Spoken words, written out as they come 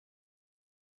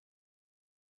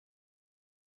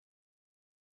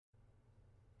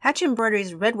Hatch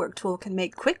Embroidery's Redwork tool can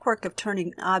make quick work of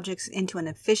turning objects into an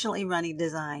efficiently running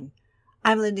design.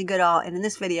 I'm Linda Goodall, and in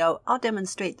this video, I'll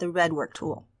demonstrate the Redwork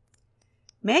tool.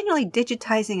 Manually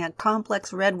digitizing a complex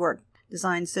Redwork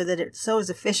design so that it sews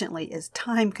efficiently is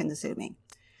time-consuming.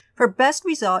 For best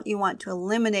result, you want to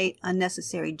eliminate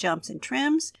unnecessary jumps and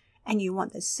trims, and you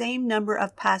want the same number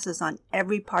of passes on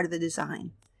every part of the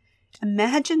design.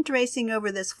 Imagine tracing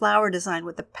over this flower design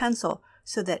with a pencil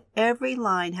so that every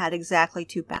line had exactly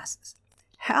 2 passes.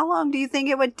 How long do you think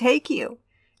it would take you?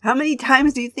 How many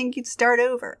times do you think you'd start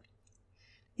over?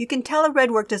 You can tell a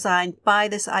Redwork design by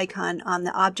this icon on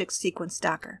the object sequence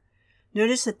stacker.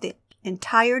 Notice that the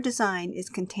entire design is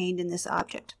contained in this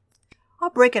object.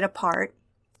 I'll break it apart.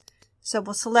 So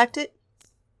we'll select it.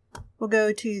 We'll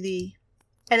go to the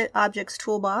Edit Objects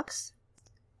toolbox,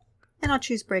 and I'll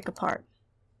choose Break Apart.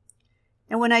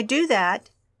 And when I do that,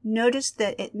 notice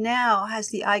that it now has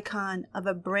the icon of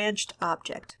a branched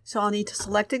object. So I'll need to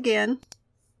select again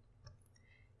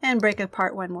and break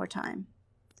apart one more time.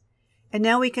 And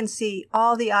now we can see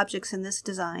all the objects in this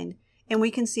design, and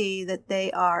we can see that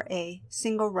they are a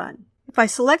single run. If I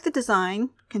select the design,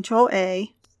 Control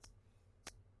A,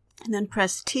 and then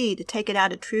press T to take it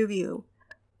out of True View,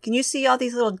 can you see all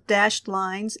these little dashed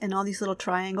lines and all these little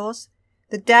triangles?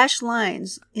 The dashed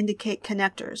lines indicate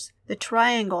connectors. The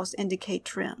triangles indicate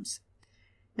trims.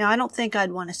 Now, I don't think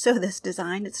I'd want to sew this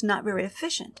design. It's not very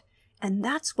efficient. And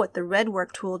that's what the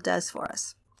Redwork tool does for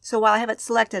us. So while I have it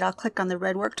selected, I'll click on the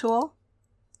Redwork tool.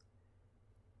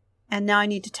 And now I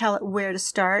need to tell it where to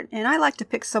start. And I like to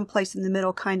pick someplace in the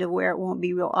middle, kind of where it won't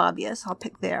be real obvious. I'll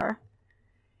pick there.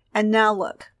 And now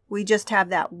look, we just have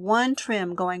that one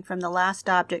trim going from the last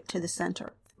object to the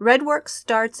center. Redwork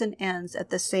starts and ends at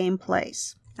the same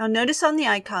place. Now notice on the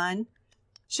icon,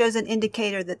 shows an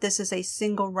indicator that this is a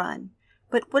single run.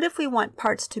 But what if we want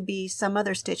parts to be some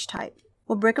other stitch type?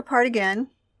 We'll break apart again.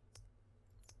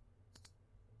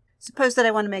 Suppose that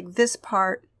I want to make this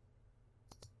part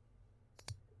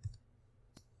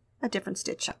a different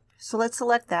stitch type. So let's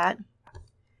select that.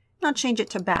 And I'll change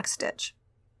it to backstitch.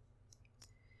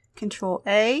 Control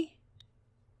A,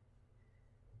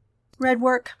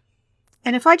 Redwork.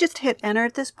 And if I just hit enter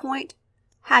at this point,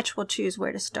 Hatch will choose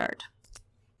where to start.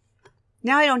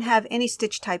 Now I don't have any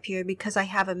stitch type here because I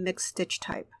have a mixed stitch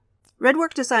type.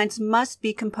 Redwork designs must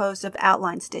be composed of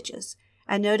outline stitches.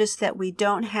 And notice that we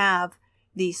don't have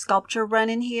the sculpture run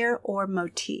in here or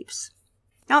motifs.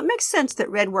 Now it makes sense that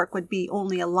Redwork would be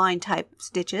only a line type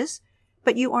stitches,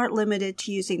 but you aren't limited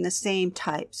to using the same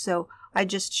type. So I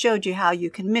just showed you how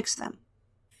you can mix them.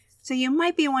 So you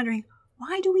might be wondering,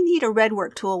 why do we need a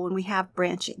Redwork tool when we have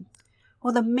branching?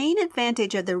 Well, the main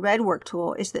advantage of the Redwork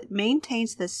tool is that it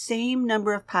maintains the same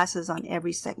number of passes on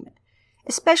every segment.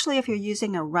 Especially if you're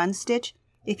using a run stitch,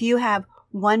 if you have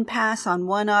 1 pass on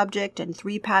one object and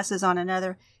 3 passes on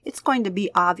another, it's going to be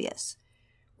obvious.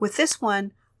 With this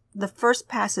one, the first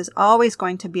pass is always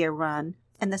going to be a run,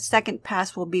 and the second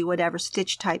pass will be whatever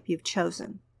stitch type you've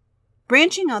chosen.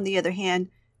 Branching, on the other hand,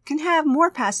 can have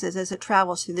more passes as it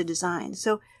travels through the design,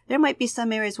 so there might be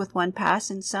some areas with 1 pass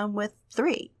and some with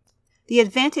 3. The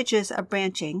advantages of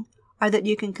branching are that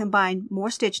you can combine more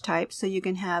stitch types, so you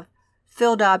can have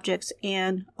filled objects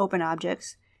and open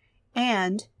objects,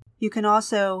 and you can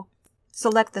also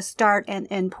select the start and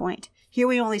end point. Here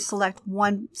we only select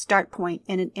one start point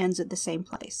and it ends at the same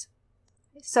place.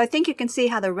 So I think you can see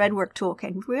how the Redwork tool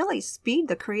can really speed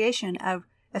the creation of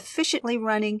efficiently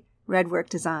running Redwork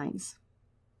designs.